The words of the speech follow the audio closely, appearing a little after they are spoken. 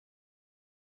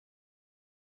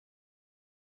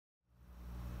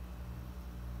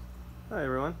Hi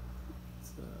everyone.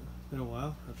 It's been a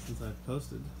while since I've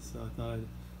posted, so I thought I'd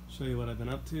show you what I've been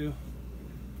up to.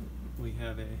 We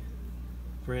have a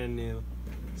brand new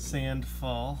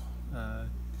Sandfall. I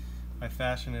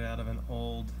fashioned it out of an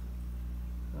old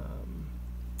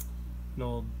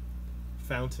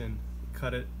fountain,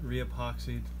 cut it,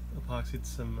 epoxied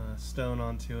some stone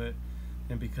onto it,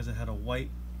 and because it had a white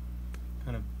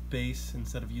kind of base,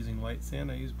 instead of using white sand,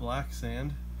 I used black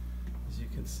sand. As you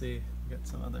can see, we got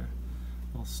some other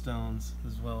little stones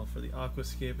as well for the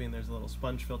aquascaping. There's a little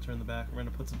sponge filter in the back. We're going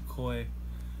to put some koi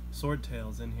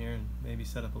swordtails in here and maybe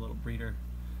set up a little breeder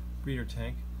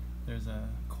tank. There's a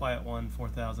Quiet One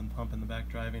 4000 pump in the back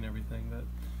driving everything, but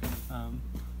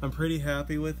I'm pretty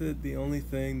happy with it. The only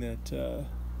thing that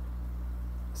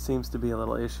seems to be a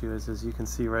little issue is, as you can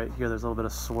see right here, there's a little bit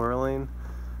of swirling,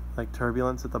 like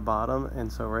turbulence at the bottom,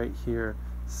 and so right here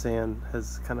sand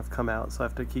has kind of come out, so I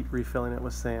have to keep refilling it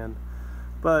with sand.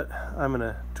 But I'm going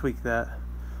to tweak that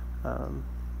a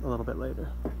little bit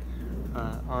later.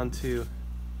 Onto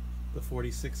the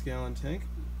 46-gallon tank.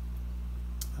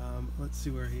 Let's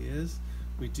see where he is.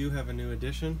 We do have a new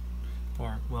addition,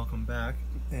 or welcome back,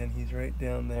 and he's right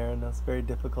down there, and that's very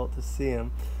difficult to see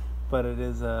him, but it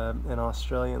is an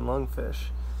Australian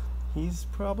lungfish. He's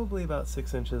probably about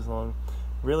 6 inches long,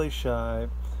 really shy.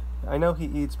 I know he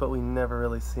eats, but we never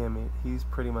really see him eat. He's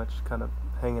pretty much kind of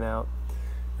hanging out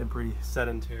and pretty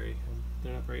sedentary, and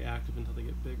they're not very active until they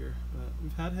get bigger. But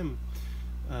we've had him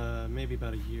maybe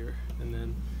about a year, and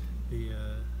then the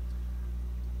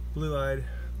blue-eyed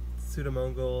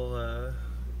pseudomongol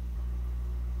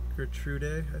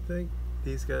Gertrude, I think.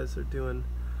 These guys are doing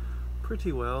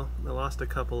pretty well. I lost a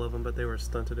couple of them, but they were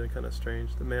stunted and kind of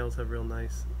strange. The males have real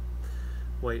nice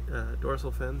white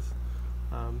dorsal fins.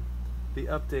 The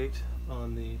update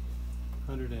on the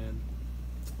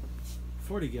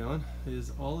 140-gallon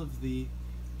is all of the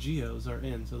Geos are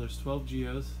in. So there's 12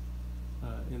 Geos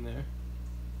in there.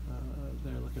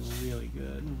 They're looking really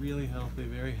good, really healthy,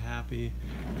 very happy,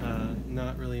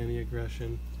 not really any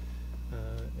aggression.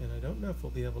 And I don't know if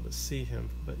we'll be able to see him,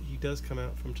 but he does come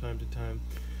out from time to time.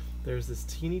 There's this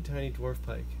teeny tiny dwarf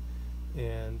pike,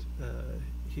 and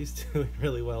he's doing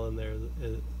really well in there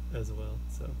as well.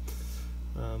 So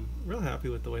real happy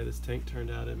with the way this tank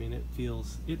turned out. I mean, it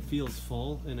feels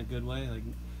full in a good way, like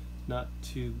not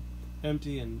too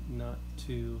empty and not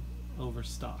too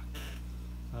overstocked.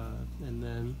 And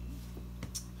then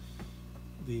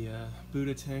the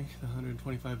Buddha tank, the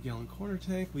 125-gallon corner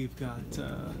tank. We've got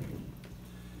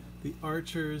the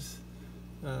archers,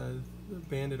 the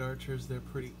banded archers. They're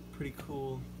pretty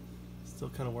cool. Still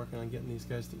kind of working on getting these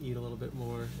guys to eat a little bit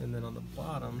more. And then on the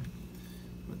bottom,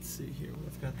 let's see here,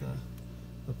 we've got the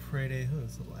Laprade, oh,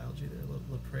 there's a little algae there,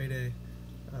 Laprade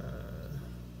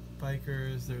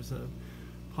bikers. There's a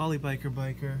polybiker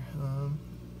biker. I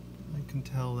can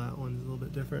tell that one's a little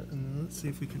bit different. And then let's see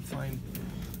if we can find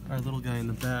our little guy in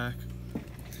the back.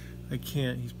 I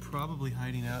can't, he's probably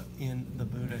hiding out in the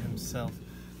Buddha himself,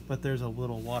 but there's a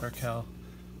little water cow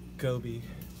goby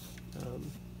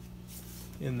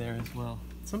in there as well.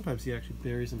 Sometimes he actually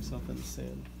buries himself in the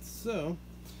sand. So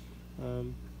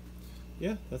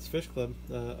yeah, that's Fish Club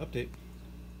update.